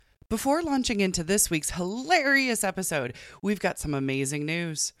Before launching into this week's hilarious episode, we've got some amazing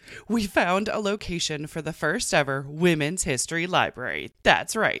news. We found a location for the first ever Women's History Library.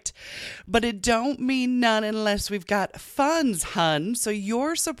 That's right. But it don't mean none unless we've got funds, hun. So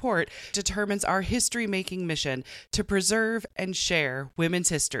your support determines our history-making mission to preserve and share women's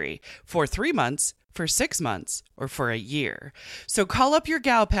history for 3 months, for 6 months, or for a year. So call up your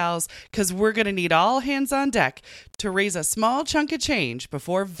gal pals, because we're going to need all hands on deck to raise a small chunk of change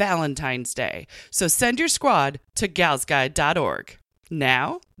before Valentine's Day. So send your squad to galsguide.org.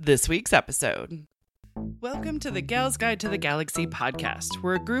 Now, this week's episode. Welcome to the Gals Guide to the Galaxy podcast,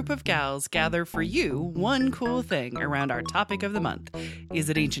 where a group of gals gather for you one cool thing around our topic of the month. Is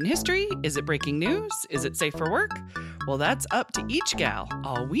it ancient history? Is it breaking news? Is it safe for work? Well, that's up to each gal.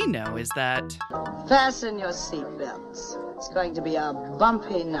 All we know is that... Fasten your seatbelts. It's going to be a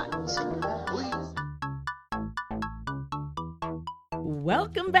bumpy night.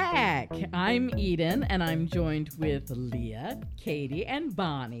 Welcome back. I'm Eden, and I'm joined with Leah, Katie, and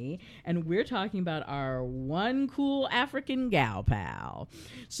Bonnie, and we're talking about our one cool African gal pal.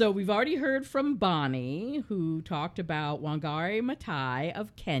 So we've already heard from Bonnie, who talked about Wangari Maathai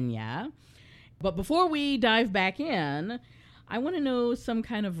of Kenya. But before we dive back in, I want to know some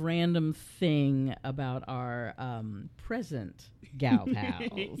kind of random thing about our present gal pals.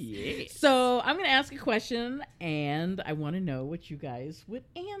 Yes. So I'm going to ask a question, and I want to know what you guys would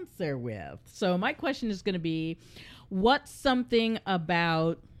answer with. So my question is going to be, what's something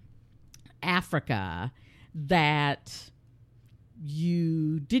about Africa that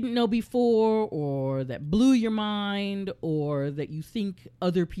you didn't know before, or that blew your mind, or that you think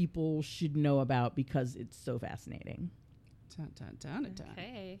other people should know about because it's so fascinating? Dun, dun, dun, dun, dun.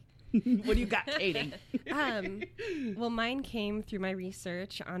 Okay. What do you got, Katie? Well, mine came through my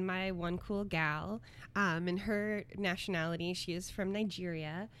research on my one cool gal. And her nationality, she is from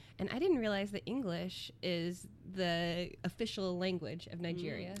Nigeria. And I didn't realize that English is the official language of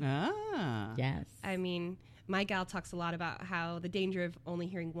Nigeria. Ah. Yes. I mean, my gal talks a lot about how the danger of only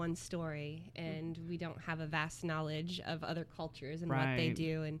hearing one story, and we don't have a vast knowledge of other cultures and what they Right.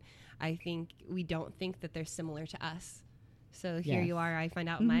 do. And I think we don't think that they're similar to us. So here Yes. you are, I find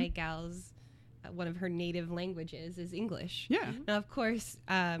out my gal's, one of her native languages is English. Yeah. Now, of course,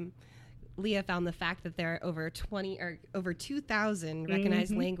 Leah found the fact that there are over 2,000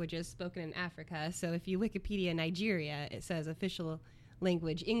 recognized languages spoken in Africa. So if you Wikipedia Nigeria, it says official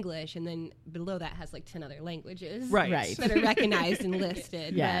language English, and then below that has like 10 other languages Right. that are recognized and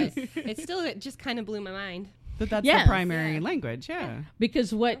listed. Yes. But it just kind of blew my mind. But that's Yes. the primary language, yeah.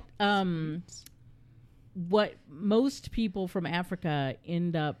 Because what most people from Africa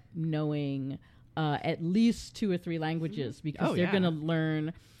end up knowing at least 2 or 3 languages, because Oh, they're yeah. going to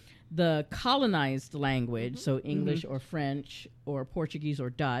learn the colonized language, so English or French or Portuguese or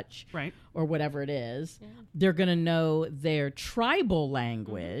Dutch, Right. or whatever it is. They're going to know their tribal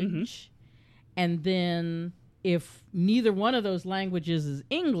language, and then if neither one of those languages is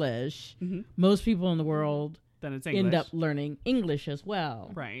English, most people in the world Then it's English. end up learning English as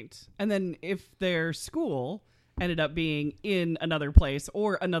well. Right. And then if their school ended up being in another place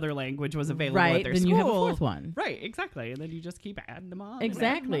or another language was available at Right, their then school. you have a fourth one. Right, exactly. And then you just keep adding them on.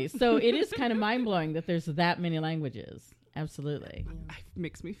 Exactly. So it is kind of mind-blowing that there's that many languages. Absolutely. It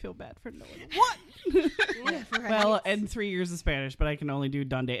makes me feel bad for knowing what. Well, and 3 years of Spanish, but I can only do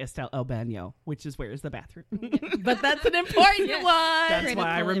Donde está el baño, which is where is the bathroom. But that's an important one. That's why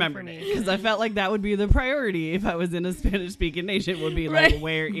I Critical remembered it, information. because I felt like that would be the priority if I was in a Spanish-speaking nation. Would be like, Right.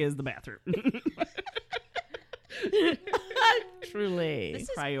 where is the bathroom? Truly. This is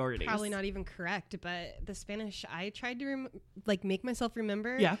Priorities. probably not even correct, but the Spanish I tried to make myself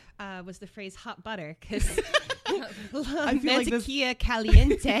remember was the phrase hot butter, because I feel like this. mantequilla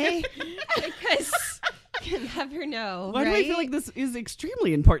caliente, because you never know. Why right? do I feel like this is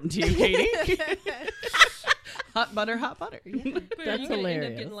extremely important to you, Katie? Hot butter, hot butter. But are That's you gonna end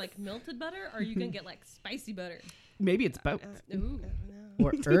hilarious. up getting like melted butter, or are you gonna get like spicy butter? Maybe it's both. Ooh,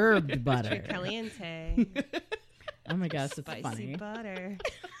 Or herbed butter. caliente, Oh my gosh, it's spicy funny. butter.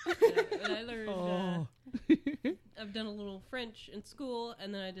 And I learned. Oh. I've done a little French in school,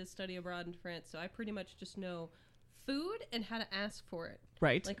 and then I did study abroad in France. So I pretty much just know food and how to ask for it,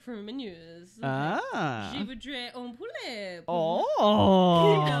 Right. like from menus. Ah. Je voudrais un poulet. Oh.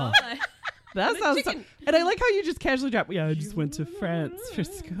 You know, like, That the sounds chicken. and I like how you just casually drop. Yeah, I just went to France for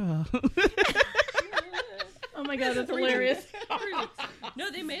school. Oh my god, that's hilarious. fruits.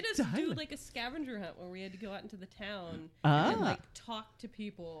 No, they made us do Dialect. like a scavenger hunt where we had to go out into the town Ah. and like talk to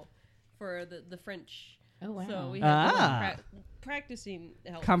people for the French. Oh, wow. So we had little Ah. practicing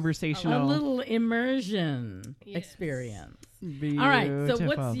helps. A Conversational. little immersion Yes. experience. All right. So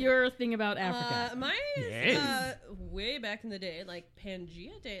what's your thing about Africa? Mine is way back in the day, like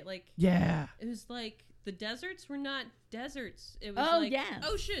Pangea Day. Like, Yeah. it was like the deserts were not deserts. It was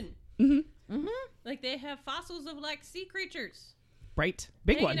ocean. Mm-hmm. Like they have fossils of like sea creatures Right.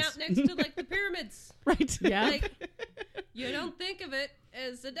 Big hanging ones. out next to like the pyramids. Right. Yeah. Like you don't think of it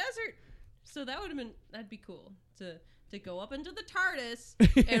as a desert, so that'd be cool to go up into the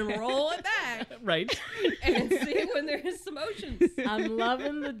TARDIS and roll it back Right. and see when there is some oceans. I'm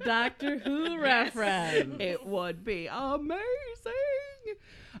loving the Doctor Who reference. It would be amazing.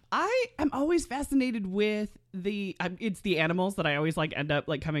 I am always fascinated with it's the animals that I always like end up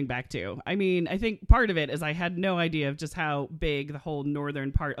like coming back to. I mean, I think part of it is I had no idea of just how big the whole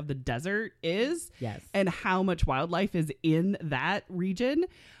northern part of the desert is. Yes. And how much wildlife is in that region.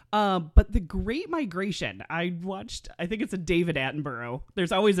 But the Great Migration, I watched, I think it's a David Attenborough.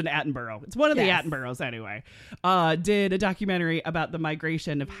 There's always an Attenborough. It's one of the Yes. Attenboroughs anyway. Did a documentary about the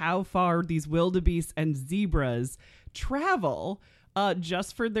migration of how far these wildebeest and zebras travel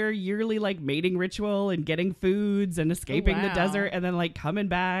just for their yearly like mating ritual and getting foods and escaping the wow. desert and then like coming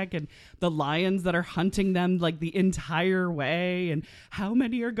back, and the lions that are hunting them like the entire way, and how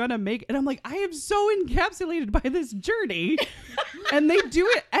many are gonna make. And I'm like, I am so encapsulated by this journey. And they do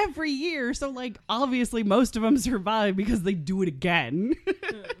it every year, so like obviously most of them survive because they do it again.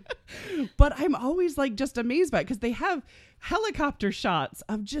 But I'm always like just amazed by it because they have helicopter shots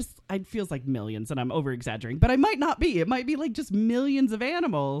of just, it feels like millions, and I'm over exaggerating, but I might not be. It might be like just millions of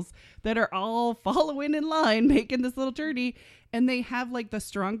animals that are all following in line, making this little journey. And they have like the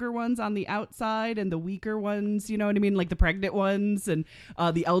stronger ones on the outside and the weaker ones, you know what I mean? Like the pregnant ones, and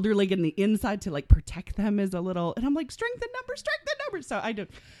the elderly on the inside to like protect them as a little, and I'm like, strength in numbers. So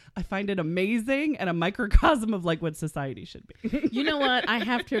I find it amazing and a microcosm of like what society should be. You know what? I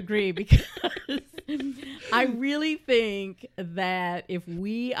have to agree, because I really think that if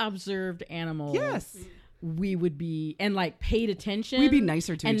we observed animals, Yes. we would be, and like paid attention. We'd be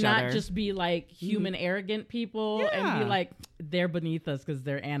nicer to and each not other. just be like human arrogant people and Yeah. be like, they're beneath us because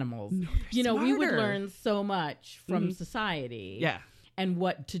they're animals. No, you know, we would smarter. learn so much from society. Yeah, And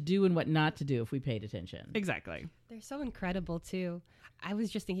what to do and what not to do if we paid attention. exactly. They're so incredible too. I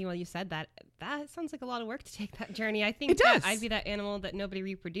was just thinking while you said that sounds like a lot of work to take that journey. I think It does. that I'd be that animal that nobody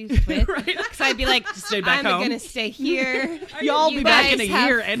reproduced with. Right. Because I'd be like, stay back I'm home. going to stay here. Y'all You be back in guys a have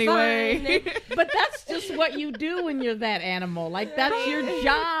year anyway. fun. But that's just what you do when you're that animal. Like, that's your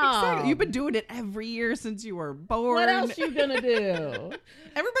job. Exactly. You've been doing it every year since you were born. What else you gonna do?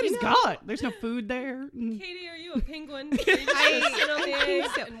 Everybody's gone. There's no food there. Katie, are you a penguin? Are you just gonna sit on the eggs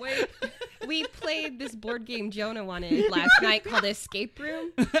and wait? We played this board game Jonah wanted last night called Escape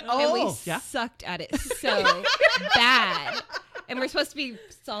Room. And we yeah. sucked at it so bad. And we're supposed to be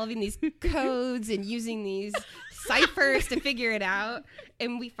solving these codes and using these ciphers to figure it out.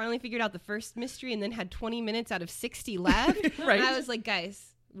 And we finally figured out the first mystery and then had 20 minutes out of 60 left. Right. And I was like, guys,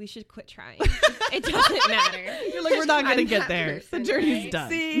 we should quit trying. It doesn't matter. You're like, we're not going to I'm get that there. person, The journey's right? done.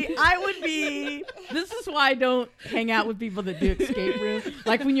 See, I would be. This is why I don't hang out with people that do escape rooms.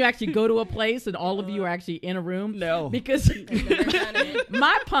 Like when you actually go to a place and all of you are actually in a room. No. Because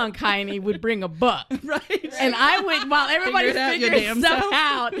my punk hiney would bring a book. Right. And I would, while everybody's Figure it out your figuring damn stuff self.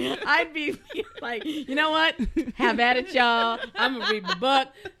 out, I'd be like, you know what? Have at it, y'all. I'm going to read the book.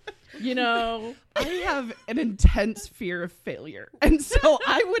 You know, I have an intense fear of failure. And so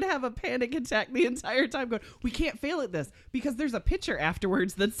I would have a panic attack the entire time going, we can't fail at this, because there's a picture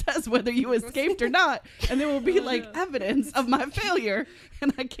afterwards that says whether you escaped or not. And there will be like evidence of my failure,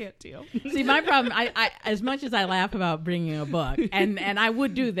 and I can't deal. see, my problem, I as much as I laugh about bringing a book, and I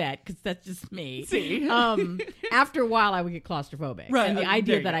would do that because that's just me. See? After a while, I would get claustrophobic. Right, And the there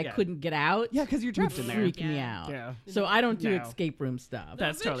idea you that go, I yeah. couldn't get out Yeah, because you're trapped would in there. freak me out. Yeah. So I don't do No. escape room stuff.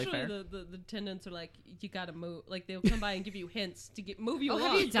 That's totally Eventually, fair. The attendants are like, you gotta move. Like they'll come by and give you hints to move you Oh,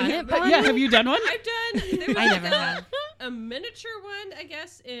 along. have you done it, But Bonnie? yeah, have you done one? I've done. There was I never like have. a miniature one, I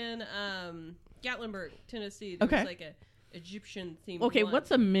guess, in Gatlinburg, Tennessee. There Okay. was like a Egyptian themed. Okay, one.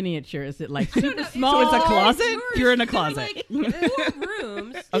 what's a miniature? Is it like I don't super know. small? So it's a closet? Yours. You're in a There were, closet. like 4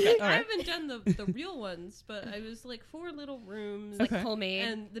 rooms. Okay, all I right. haven't done the real ones, but I was like 4 little rooms. Like Okay. homemade.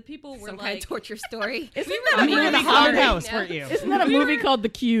 And the people were Some like, kind of torture story. Isn't we that were a You were in a movie haunted called- house, weren't you? Isn't that a movie called The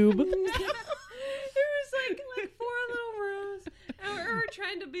Cube? It was like 4 little rooms, and we were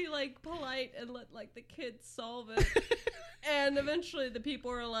trying to be like polite and let like the kids solve it. And eventually, the people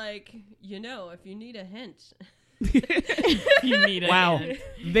were like, you know, if you need a hint, You need a Wow. hand.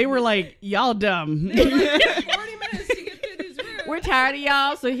 They were like, y'all dumb. they were like, 40 minutes to get through these rooms. We're tired of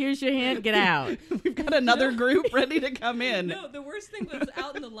y'all, so here's your hint. Get out. We've got another group ready to come in. No, the worst thing was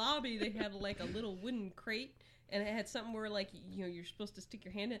out in the lobby. They had like a little wooden crate, and it had something where like you're supposed to stick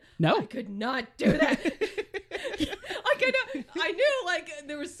your hand in. No. I could not do that. I knew like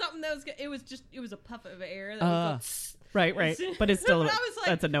there was something that was. It was a puff of air that would go. Tss. Right. But it's still I was like,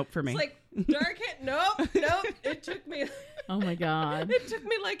 that's a nope for me. It's like dark hit. Nope. It took me. Oh my God. It took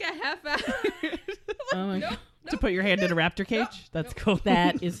me like a half hour. Oh my God. To put your hand in a raptor cage. That's cool.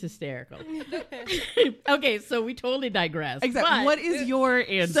 That is hysterical. Okay, so we totally digress. Exactly. but- What is your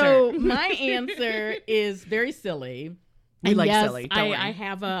answer? So my answer is very silly. We And like yes, silly. Don't worry. I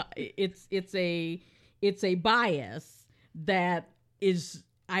have it's a bias that is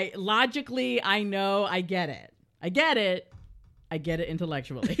logically I know I get it. I get it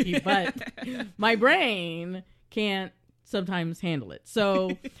intellectually, but my brain can't sometimes handle it.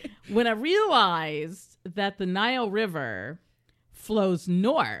 So when I realized that the Nile River flows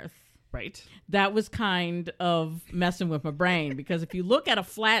north, right. that was kind of messing with my brain because if you look at a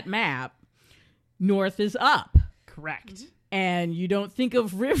flat map, north is up. Correct. And you don't think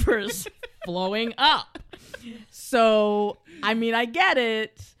of rivers flowing up. So, I mean, I get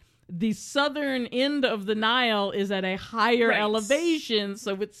it. The southern end of the Nile is at a higher Right. elevation,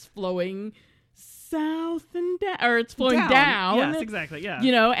 so it's flowing south and down, or it's flowing down. Yes, exactly. Yeah.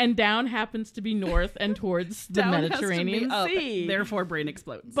 And down happens to be north and towards the Down has to be Mediterranean up, Sea. Therefore, brain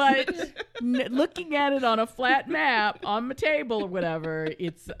explodes. But looking at it on a flat map on my table or whatever,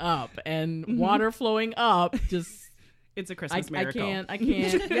 it's up, and water flowing up just. It's a Christmas miracle. I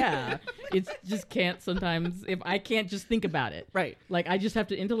can't. Yeah, it's just can't sometimes. If I can't just think about it, Right. Like I just have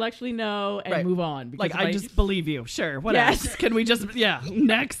to intellectually know and Right. move on. Because Like, if I just believe you. Sure. What Yes. else? Can we just,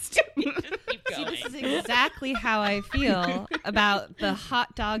 next. See, this is exactly how I feel about the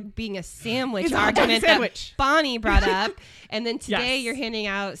hot dog being a sandwich It's a hot dog argument sandwich. that Bonnie brought up. And then today Yes. you're handing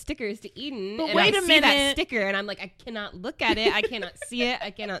out stickers to Eden. But and wait I a see that minute. sticker and I'm like, I cannot look at it. I cannot see it.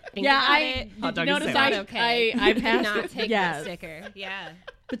 I cannot think Yeah, about I it. Hot did dog you is notice sandwich. Not okay. I Do passed not it. take Yes. that sticker. Yeah.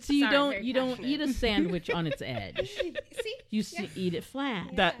 But see, Sorry, I'm you very don't eat a sandwich on its edge. See? You eat it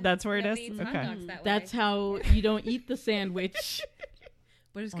flat. That's where it Nobody is? eats hot Okay. dogs that way. That's how you don't eat the sandwich.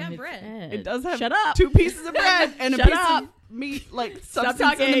 But it's on got its bread. edge. It does have Shut up. 2 pieces of bread and a Shut piece up. of meat, like Stop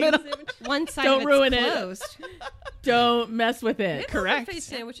substance in the talking. middle. One side Don't of ruin it's it. closed. Don't mess with it. Correct. Face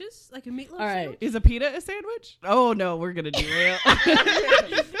sandwiches, like a meatloaf. All right. sandwich. Is a pita a sandwich? Oh, no, we're going to derail.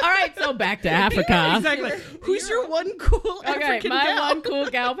 All right, so back to Africa. Exactly. Who's your one cool Okay, African my gal? one cool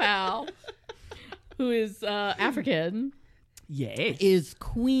gal pal, who is African, Yay. is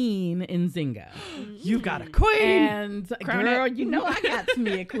Queen Nzinga. You've got a queen. And Crown girl, it. you know I got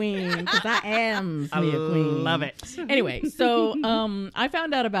me a queen because I am I me a queen. love it. Anyway, so I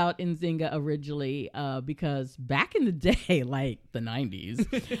found out about Nzinga originally because back in the day, like the 90s,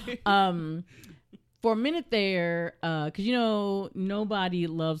 for a minute there, because nobody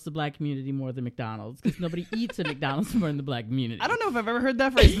loves the black community more than McDonald's because nobody eats at McDonald's more than the black community. I don't know if I've ever heard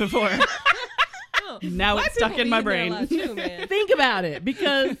that phrase before. Oh, Now black it's stuck people in my eat there a brain. lot too, man. Think about it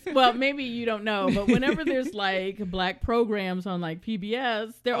because, well, maybe you don't know, but whenever there's like black programs on like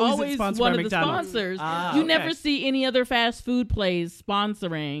PBS, they're Oh, is it always sponsored one by of the McDonald's? sponsors. Ah, You okay. never see any other fast food plays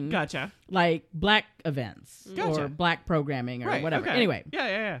sponsoring Gotcha. like black events Gotcha. or black programming or Right. whatever. Okay. Anyway,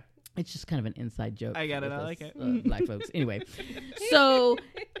 Yeah. it's just kind of an inside joke. I get it. with I us, like it. black folks. Anyway, so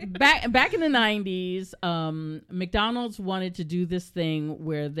back in the 90s, McDonald's wanted to do this thing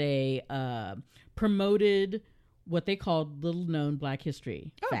where they promoted what they called little known Black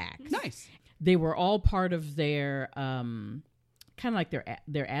history facts. Nice. They were all part of their kind of like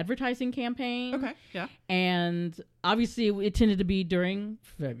their advertising campaign. Okay. Yeah. And obviously it tended to be during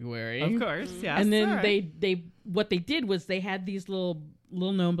February. Of course. Yes. And then All right. they what they did was they had these little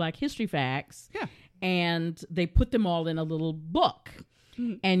known Black history facts. Yeah. And they put them all in a little book.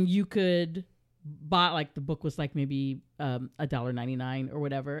 Mm-hmm. And you could buy, like, the book was like maybe $1.99 or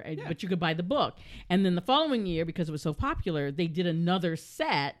whatever, but you could buy the book. And then the following year, because it was so popular, they did another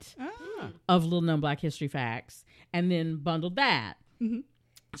set of little known Black history facts and then bundled that. Mm-hmm.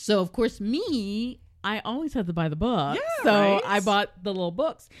 So of course I always had to buy the book. Yeah, so right? I bought the little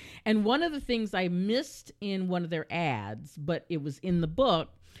books. And one of the things I missed in one of their ads, but it was in the book,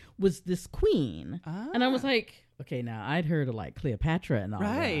 was this queen. And I was like, okay, now I'd heard of like Cleopatra and all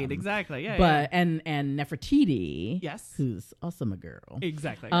Right. them. Exactly. Yeah. But and Nefertiti, Yes. who's also a girl.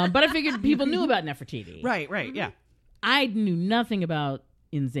 Exactly. But I figured people knew about Nefertiti. right. Yeah. I knew nothing about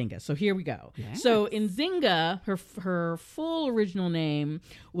Nzinga. So here we go. Yes. So Nzinga, her full original name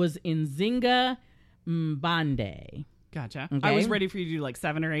was Nzinga Mbande. Gotcha. Okay. I was ready for you to do like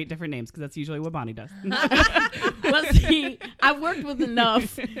 7 or 8 different names because that's usually what Bonnie does. Well, see, I worked with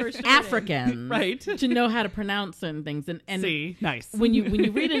enough Africans Right. to know how to pronounce certain things. And See, nice. when you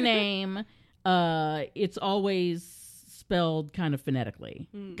read a name, it's always spelled kind of phonetically.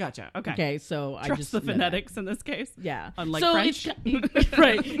 Gotcha. Okay. Okay, so I Trust just the know that. phonetics in this case. Yeah, Unlike so French. it's,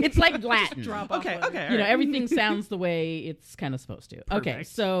 right? It's like Latin. Okay. Okay. You know, everything sounds the way it's kind of supposed to. Okay, Perfect.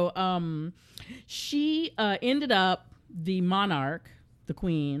 so she ended up the monarch, the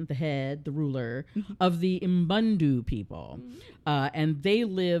queen, the head, the ruler of the Mbundu people, and they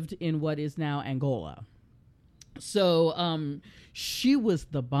lived in what is now Angola. So she was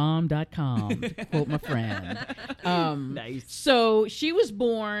the bomb.com, to quote my friend. Nice. So she was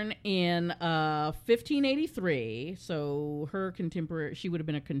born in 1583. So her contemporary, she would have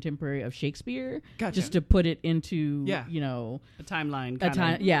been a contemporary of Shakespeare. Gotcha. Just to put it into, Yeah. you know, A timeline. a Kinda.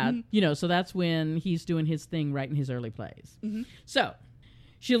 time. Yeah, you know, so that's when he's doing his thing right in his early plays. So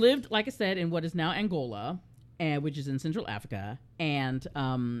she lived, like I said, in what is now Angola, which is in Central Africa. And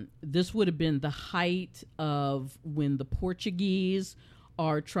this would have been the height of when the Portuguese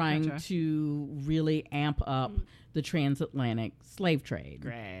are trying Gotcha. to really amp up the transatlantic slave trade.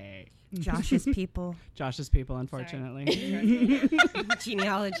 Great. Josh's people. Josh's people, unfortunately.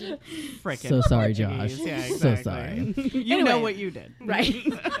 Genealogy. Frickin' So sorry, Portuguese. Josh. Yeah, So exactly. sorry. You know Anyway. what you did. Right.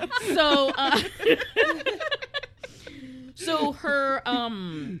 So so her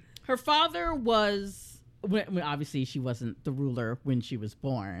father was, well, obviously she wasn't the ruler when she was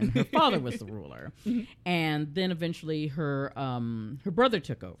born. Her father was the ruler. And then eventually her brother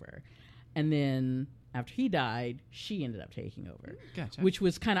took over. And then after he died, she ended up taking over. Gotcha. Which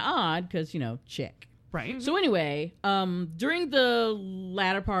was kind of odd because, you know, chick. Right. So anyway, during the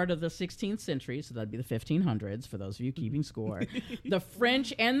latter part of the 16th century, so that'd be the 1500s for those of you keeping score, the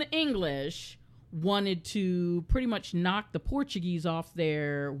French and the English wanted to pretty much knock the Portuguese off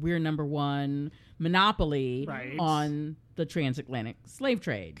their we're number one monopoly Right. on the transatlantic slave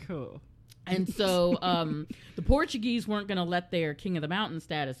trade. Cool. And so the Portuguese weren't going to let their king of the mountain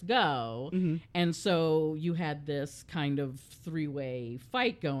status go. And so you had this kind of three-way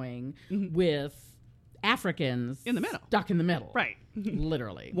fight going with Africans In the middle. stuck in the middle. Right.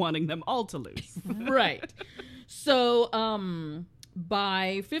 Literally. Wanting them all to lose. Right. So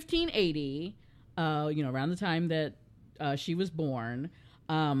by 1580, you know, around the time that she was born,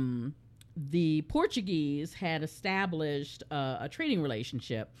 the Portuguese had established a trading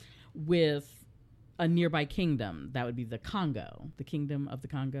relationship with a nearby kingdom. That would be the Congo, the Kingdom of the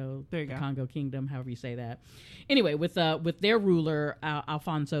Congo. There you the go. Congo Kingdom, however you say that. Anyway, with their ruler,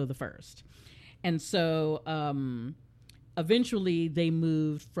 Alfonso I. And so eventually they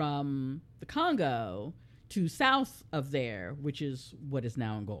moved from the Congo to south of there, which is what is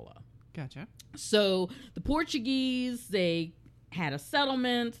now Angola. Gotcha. So the Portuguese, they had a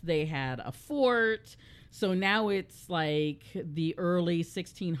settlement, they had a fort. So now it's like the early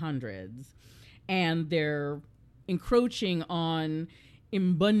 1600s, and they're encroaching on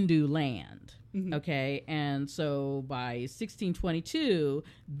Mbundu land. Okay, and so by 1622,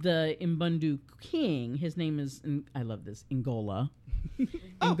 the Mbundu king, his name is, I love this, Angola.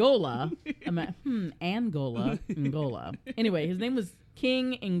 Angola. I'm like, Angola. Anyway, his name was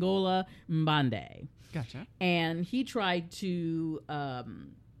King Angola Mbande. Gotcha. And he tried to,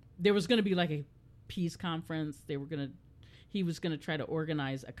 there was going to be like a peace conference. He was going to try to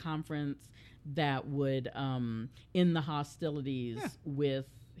organize a conference that would end the hostilities with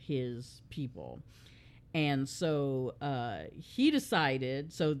his people. And so he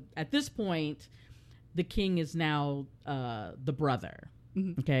decided, so at this point, the king is now the brother.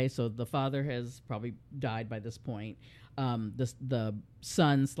 Okay, so the father has probably died by this point. The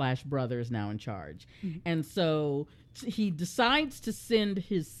son / brother is now in charge. And so he decides to send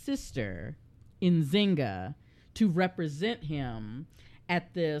his sister, Nzinga, to represent him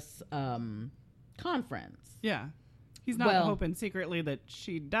at this conference. Yeah. He's not Well- hoping secretly that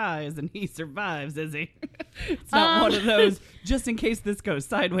she dies and he survives, is he? It's not one of those, just in case this goes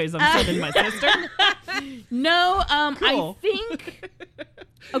sideways, I'm sending my sister. No, Cool. I think...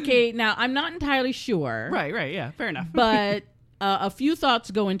 Okay, now I'm not entirely sure. Right, yeah, fair enough. But a few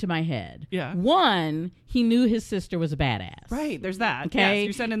thoughts go into my head. Yeah. One, he knew his sister was a badass. Right, there's that. Okay. Yes,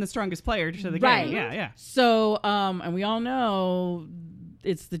 you send in the strongest player to the Right. game. Yeah. So, and we all know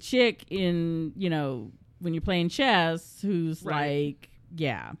it's the chick in, you know, when you're playing chess who's Right. like,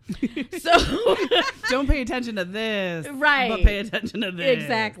 yeah. So, Don't pay attention to this. Right. But pay attention to this.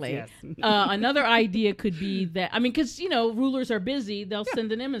 exactly. Yes. Another idea could be that, I mean, because, you know, rulers are busy, they'll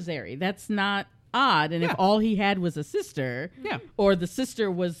send an emissary. That's not odd. And if all he had was a sister, Yeah. or the sister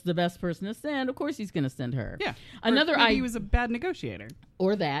was the best person to send, of course he's going to send her. Yeah. Another Or maybe idea. he was a bad negotiator.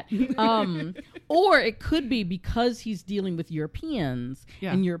 Or that. Or it could be because he's dealing with Europeans,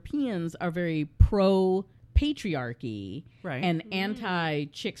 Yeah. and Europeans are very pro patriarchy Right. and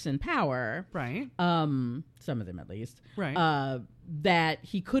anti-chicks in power, Right. some of them at least, Right. that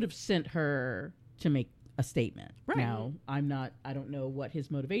he could have sent her to make a statement. Right. Now, I don't know what his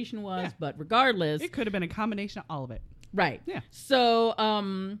motivation was, Yeah. but regardless, It could have been a combination of all of it. right. Yeah. So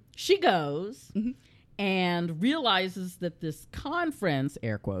she goes Mhm. and realizes that this conference,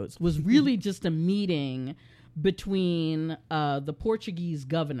 air quotes, was really just a meeting between the Portuguese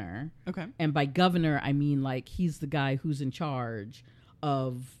governor. Okay. And by governor, I mean like he's the guy who's in charge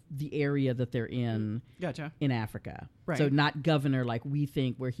of the area that they're in Gotcha. Africa. Right. So not governor like we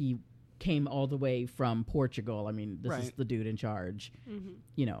think, where he came all the way from Portugal. I mean, this is Right. the dude in charge,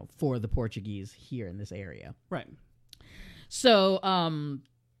 for the Portuguese here in this area. Right. So,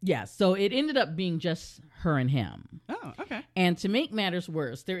 so it ended up being just her and him. Oh, okay. And to make matters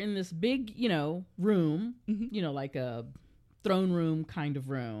worse, they're in this big, room, like a throne room kind of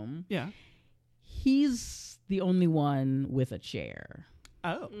room. Yeah. He's the only one with a chair.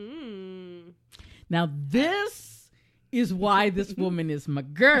 Oh. Now, this is why this woman is my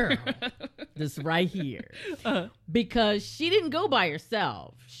girl. This right here. Because she didn't go by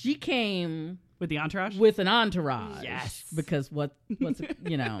herself. She came With the entourage? with an entourage. Yes. Because what's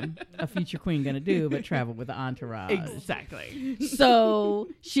a future queen gonna do but travel with an entourage? Exactly. So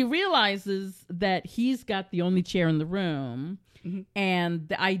she realizes that he's got the only chair in the room, and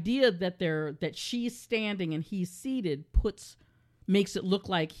the idea that she's standing and he's seated makes it look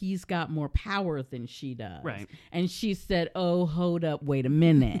like he's got more power than she does. Right. And she said, "Oh, hold up, wait a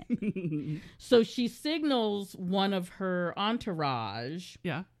minute." So she signals one of her entourage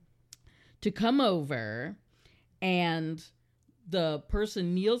Yeah. to come over, and the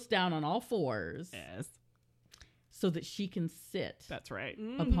person kneels down on all fours Yes. so that she can sit That's right.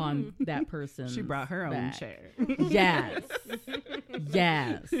 upon that person. She brought her own chair. Yes.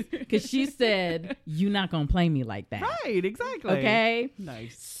 Yes. Because she said, "You're not going to play me like that." Right, exactly. Okay?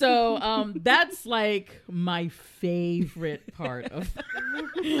 Nice. So that's like my favorite part of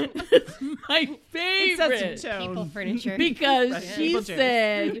it's my It sets favorite. some tone. People furniture. Because Right. she People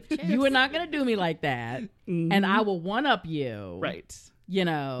chairs. said, "You are not going to do me like that, and I will one up you." Right. You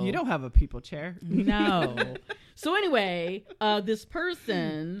know. You don't have a people chair. No. So anyway, this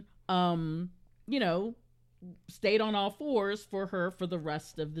person, stayed on all fours for her for the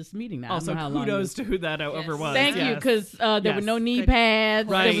rest of this meeting. Now, I don't Also, know how long kudos to who that over was. Thank you, Yes. because there were Yes. no knee Good. pads.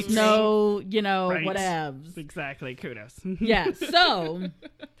 There Right. was no, Right. whatevs. Exactly. Kudos. Yeah.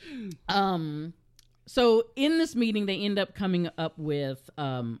 So in this meeting, they end up coming up with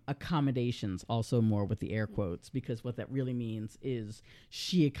accommodations, also more with the air quotes, because what that really means is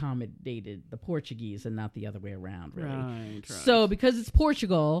she accommodated the Portuguese and not the other way around, really. Right. So because it's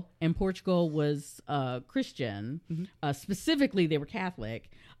Portugal, and Portugal was Christian, specifically they were Catholic,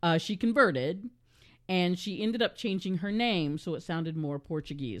 she converted, and she ended up changing her name so it sounded more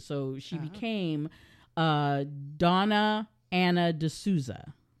Portuguese. So she became Donna Ana de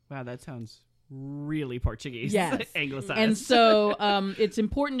Souza. Wow, that sounds really Portuguese. Yes. Anglicized. And so it's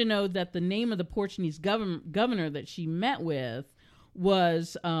important to know that the name of the Portuguese governor that she met with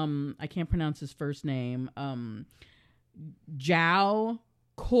was, I can't pronounce his first name, João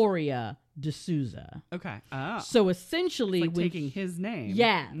Coria de Souza. Okay. Oh. So essentially, Like when taking his name.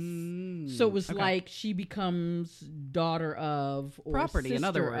 yes. Mm, So it was okay. like she becomes daughter of or property, in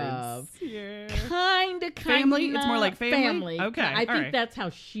other sister words. of. Yeah. Kind of. Family? It's more like family? Okay, I all think right. that's how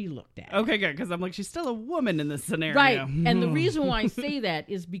she looked at it. Okay, good. Because I'm like, she's still a woman in this scenario. Right. And the reason why I say that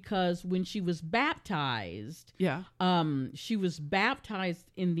is because when she was baptized, Yeah. she was baptized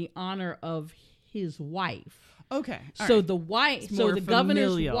in the honor of his wife. Okay. all So right. the wife, It's so more the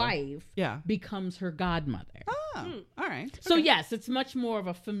governor's familial. wife Yeah. becomes her godmother. Oh, all right. So Okay. yes, it's much more of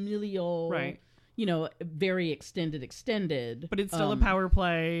a familial, Right. Very extended. But it's still a power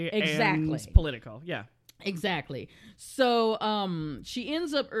play. exactly. And political. Yeah. Exactly. So she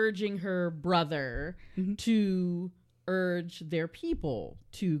ends up urging her brother Mm-hmm. to urge their people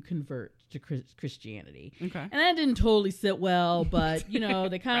to convert to Christianity. Okay. And that didn't totally sit well, but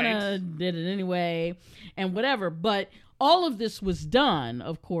they kind of did it anyway and whatever. But all of this was done,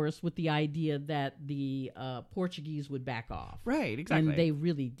 of course, with the idea that the Portuguese would back off. Right. Exactly. And they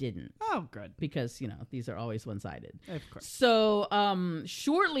really didn't, Oh, good. because, these are always one-sided. Of course. So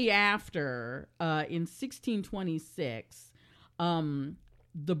shortly after, in 1626,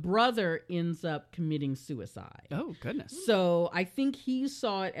 the brother ends up committing suicide. Oh, goodness. So I think he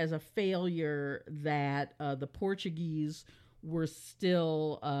saw it as a failure that the Portuguese were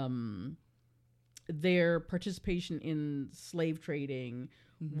still, their participation in slave trading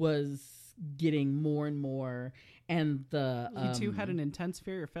was getting more and more, and the You two had an intense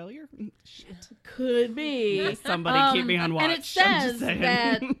fear of failure? Shit. could be Somebody keep me on watch. And it I'm just says saying.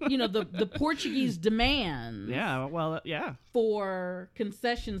 that the Portuguese demands Yeah, well, yeah. for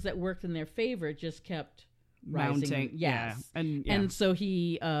concessions that worked in their favor just kept rising. Mounting. Yes. Yeah. And, yeah. And so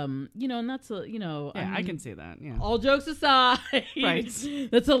he, and that's I I mean, can see that. Yeah. all jokes aside, Right.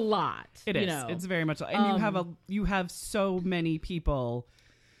 that's a lot. It you is. know. It's very much. And you have so many people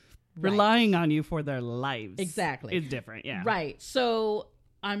relying on you for their lives. Exactly. It's different. Yeah. Right. So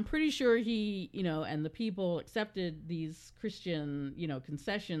I'm pretty sure he, and the people accepted these Christian,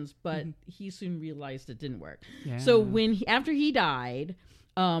 concessions, but he soon realized it didn't work. Yeah. So after he died,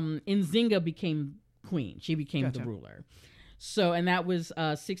 Nzinga became queen. She became Gotcha. the ruler. So, and that was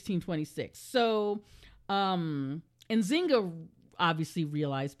 1626. So, Nzinga obviously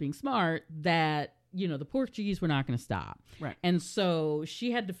realized, being smart, that the Portuguese were not going to stop. Right. And so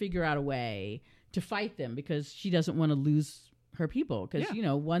she had to figure out a way to fight them, because she doesn't want to lose her people. Because,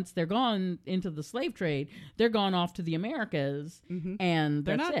 once they're gone into the slave trade, they're gone off to the Americas, and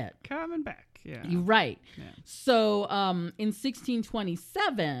They're that's not it. coming back. Yeah. You're right. Yeah. So in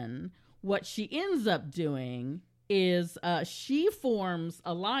 1627, what she ends up doing is she forms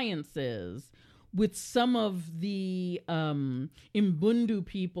alliances with some of the Mbundu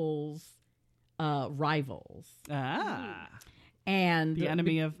people's rivals. And The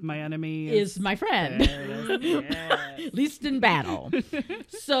enemy of my enemy is my friend. There it is. Yes. At least in battle.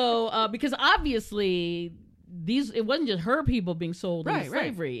 So, because obviously it wasn't just her people being sold into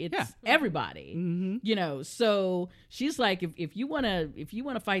slavery. It's everybody. So she's like, if you want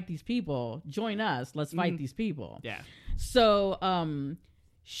to fight these people, join us. Let's fight these people. Yeah. So,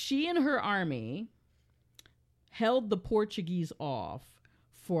 she and her army held the Portuguese off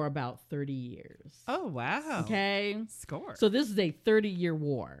for about 30 years. Oh, wow. Okay. Score. So this is a 30-year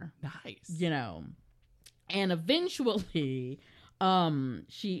war. Nice. And eventually,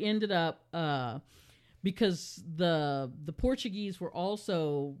 she ended up, because the Portuguese were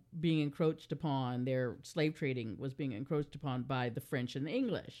also being encroached upon, their slave trading was being encroached upon by the French and the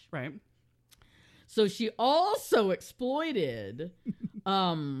English. Right. So she also exploited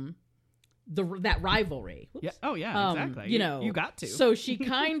that rivalry. Whoops. Yeah. Oh, yeah, exactly. You got to. So she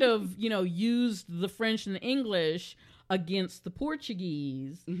kind of, used the French and the English against the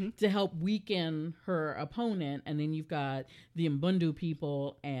Portuguese to help weaken her opponent. And then you've got the Mbundu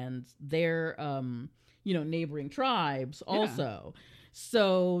people and their, neighboring tribes also.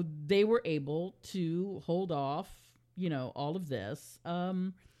 So they were able to hold off, all of this.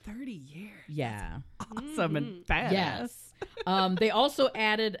 30 years. Yeah. Awesome and badass. Yes. They also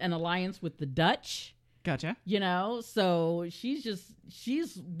added an alliance with the Dutch. Gotcha. So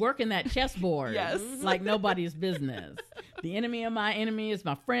she's working that chessboard. Yes. Like nobody's business. The enemy of my enemy is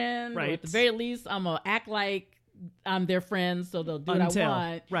my friend. Right. Or at the very least, I'm going to act like I'm their friend, so they'll do what I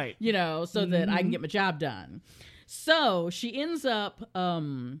want. Right. So that I can get my job done. So she ends up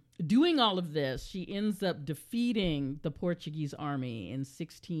doing all of this. She ends up defeating the Portuguese army in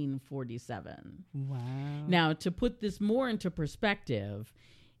 1647. Wow. Now, to put this more into perspective,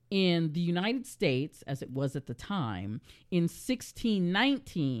 in the United States, as it was at the time, in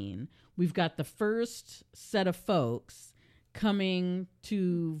 1619, we've got the first set of folks coming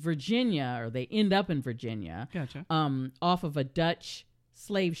to Virginia, or they end up in Virginia, Gotcha. Off of a Dutch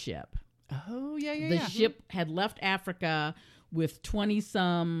slave ship. Oh, yeah. The ship had left Africa with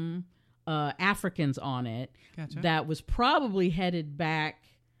 20-some Africans on it. Gotcha. That was probably headed back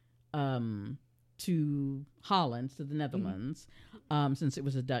to Holland, to the Netherlands, since it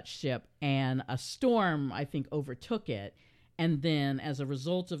was a Dutch ship. And a storm, I think, overtook it. And then as a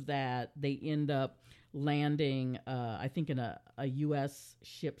result of that, they end up landing, I think, in a U.S.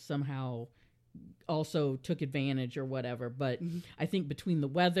 ship somehow also took advantage or whatever. But I think between the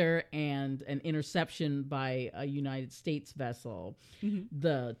weather and an interception by a United States vessel,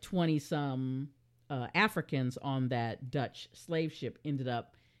 the 20-some Africans on that Dutch slave ship ended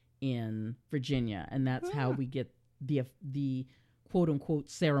up in Virginia. And that's how we get the quote-unquote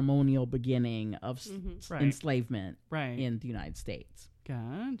ceremonial beginning of enslavement in the United States.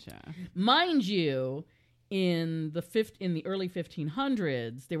 Gotcha. Mind you, in the early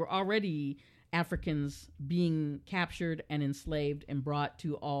 1500s, there were already Africans being captured and enslaved and brought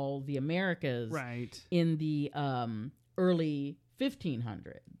to all the Americas in the early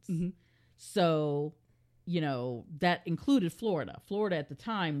 1500s. So, that included Florida. Florida at the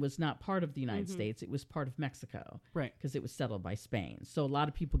time was not part of the United States. It was part of Mexico. Right. Because it was settled by Spain. So a lot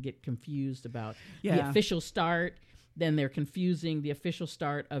of people get confused about the official start. Then they're confusing the official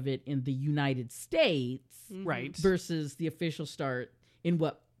start of it in the United States. Versus the official start in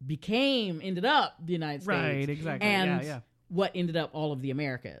what ended up the United States. Right, exactly. And yeah. what ended up all of the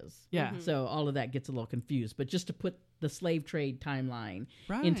Americas. Yeah. So all of that gets a little confused. But just to put the slave trade timeline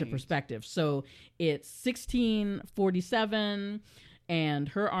Right. into perspective. So it's 1647, and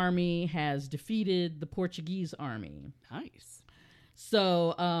her army has defeated the Portuguese army. Nice.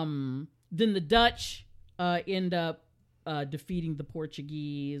 So then the Dutch end up defeating the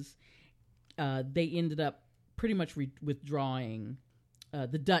Portuguese. They ended up pretty much withdrawing.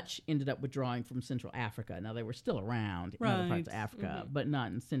 The Dutch ended up withdrawing from Central Africa. Now, they were still around in other parts of Africa, but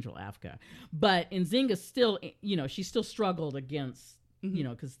not in Central Africa. But Nzinga still, she still struggled against,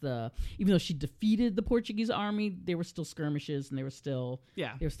 because even though she defeated the Portuguese army, there were still skirmishes and they were still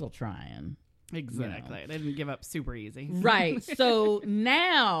trying. Exactly. They didn't give up super easy. Right. So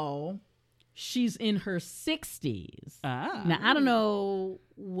now she's in her 60s. Now, I don't know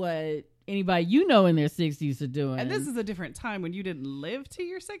what anybody in their 60s are doing. And this is a different time when you didn't live to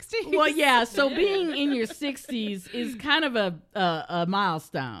your 60s. Well, yeah. So being in your 60s is kind of a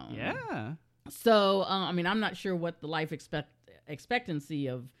milestone. Yeah. So, I'm not sure what the life expectancy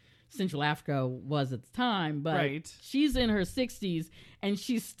of Central Africa was at the time, but she's in her 60s and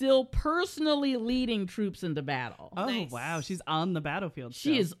she's still personally leading troops into battle. Oh, nice. Wow. She's on the battlefield.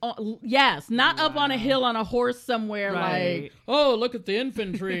 She is, not up on a hill on a horse somewhere like, oh, look at the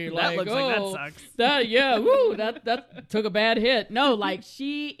infantry. That looks like that sucks. That took a bad hit. No, like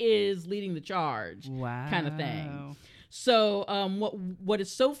she is leading the charge kind of thing. So what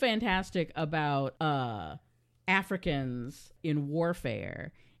is so fantastic about Africans in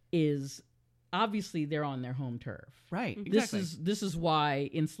warfare is obviously they're on their home turf. Right. Exactly. This is why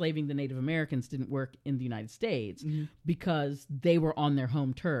enslaving the Native Americans didn't work in the United States, because they were on their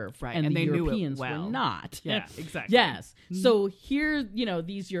home turf, right? And the they Europeans knew it well. were not. Yeah, exactly. Yes. So here,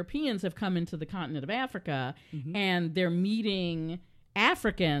 these Europeans have come into the continent of Africa, and they're meeting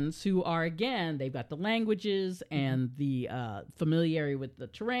Africans who are, again, they've got the languages and the familiarity with the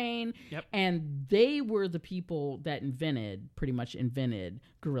terrain. Yep. And they were the people that pretty much invented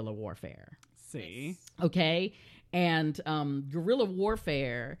guerrilla warfare. See? Okay. And guerrilla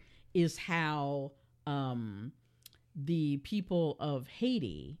warfare is how the people of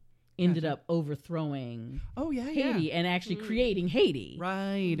Haiti ended up overthrowing Haiti and actually creating Haiti.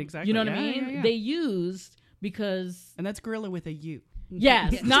 Right, exactly. You know what I mean? Yeah. They used because... And that's guerrilla with a U.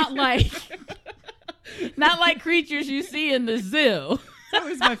 Yes, not like creatures you see in the zoo. That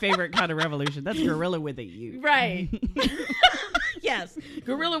was my favorite kind of revolution. That's guerrilla with a U. Right. Yes,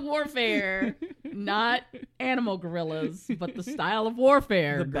 guerrilla warfare, not animal gorillas, but the style of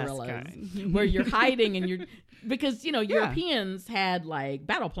warfare the gorillas, best kind. where you're hiding and you're... Because, Europeans had, like,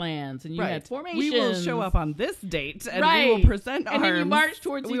 battle plans and you had formations. We will show up on this date and we will present arms. And then you march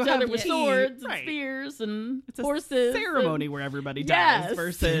towards each other with swords and spears and horses. A ceremony where everybody dies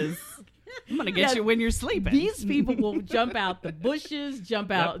versus... I'm going to get you when you're sleeping. These people will jump out the bushes,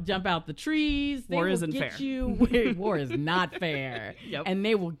 jump out the trees. They war will isn't get fair. You. War is not fair. Yep. And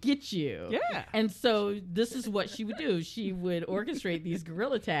they will get you. Yeah. And so this is what she would do. She would orchestrate these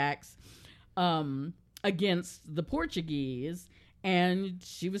guerrilla attacks against the Portuguese, and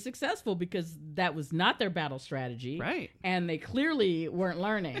she was successful because that was not their battle strategy. Right. And they clearly weren't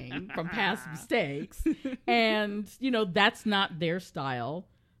learning from past mistakes. And, that's not their style.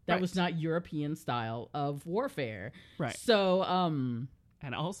 That was not European style of warfare. Right. So,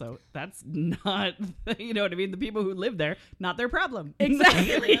 and also, that's not, you know what I mean? The people who live there, not their problem.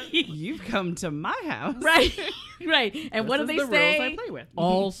 Exactly. You've come to my house. Right. Right. And what do they the say? Rules I play with.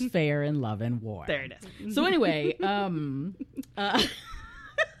 All's fair in love and war. There it is. So anyway,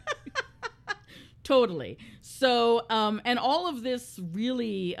 totally. So, and all of this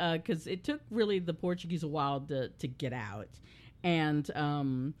really, because it took really the Portuguese a while to get out. And,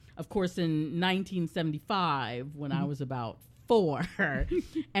 of course, in 1975, when I was about 4,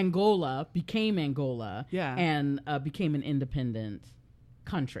 Angola became Angola and became an independent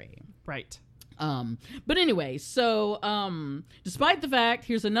country. Right. But anyway, so despite the fact,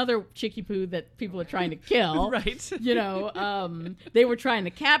 here's another chickie poo that people are trying to kill. Right. They were trying to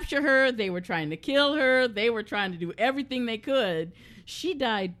capture her. They were trying to kill her. They were trying to do everything they could. She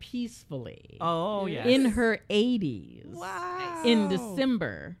died peacefully. Oh, yes. In her 80s. Wow. In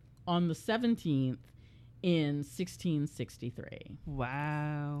December on the 17th in 1663.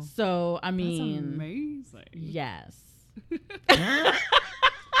 Wow. So, I mean. That's amazing. Yes.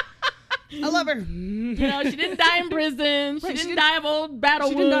 I love her. She didn't die in prison. She didn't die of old battle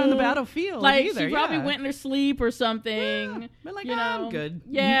wounds. She didn't die on the battlefield either. She probably went in her sleep or something. Yeah. But I'm good.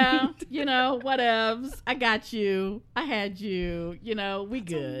 Yeah. Whatevs. I got you. I had you. We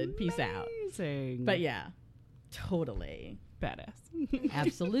good. Peace out. Amazing. But yeah, totally. Badass.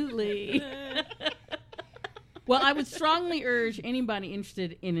 Absolutely. Well, I would strongly urge anybody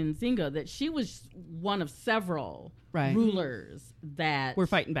interested in Nzinga that she was one of several rulers that We're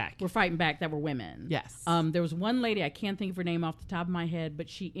fighting back. that were women. Yes. There was one lady, I can't think of her name off the top of my head, but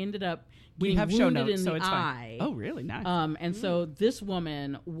she ended up We getting have show wounded notes, in so the it's eye. fine. Oh, really? Nice. And so this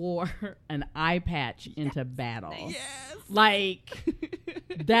woman wore an eye patch into battle. Yes. Like,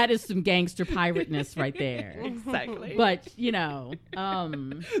 that is some gangster pirateness right there. Exactly. But,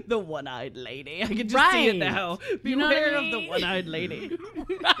 the one-eyed lady. I can just see it now. You know what I Beware of mean? the one-eyed lady.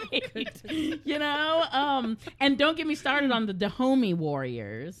 right. And don't get me started on the Dahomey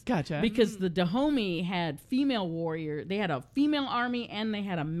warriors. Gotcha. Because the Dahomey had female warrior. They had a female army and they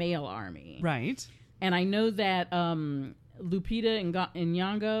had a male army. Right. And I know that Lupita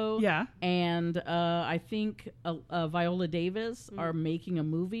Nyong'o and I think Viola Davis are making a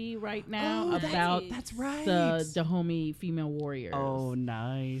movie right now about that's right. the Dahomey female warriors. Oh,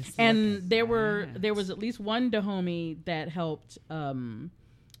 nice. And there was at least one Dahomey that helped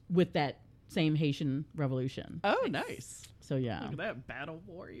with that same Haitian revolution. Oh, nice. So yeah. Look at that. Battle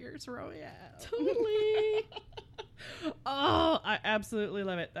Warriors Royale. Totally. Oh, I absolutely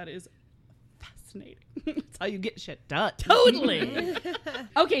love it. That is fascinating. That's how you get shit done. Totally.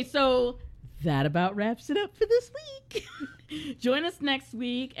 Okay, so that about wraps it up for this week. Join us next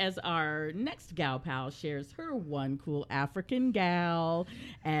week as our next gal pal shares her one cool African gal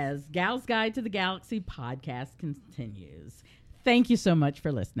as Gal's Guide to the Galaxy podcast continues. Thank you so much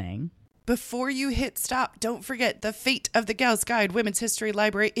for listening. Before you hit stop, don't forget the fate of the Gal's Guide Women's History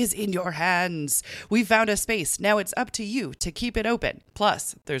Library is in your hands. We found a space. Now it's up to you to keep it open.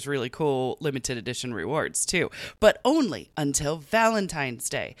 Plus, there's really cool limited edition rewards too, but only until Valentine's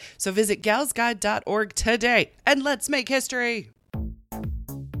Day. So visit galsguide.org today and let's make history.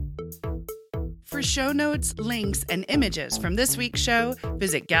 For show notes, links, and images from this week's show,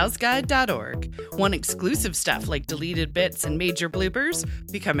 visit galsguide.org. Want exclusive stuff like deleted bits and major bloopers?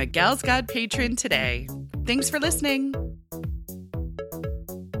 Become a Gal's Guide patron today. Thanks for listening.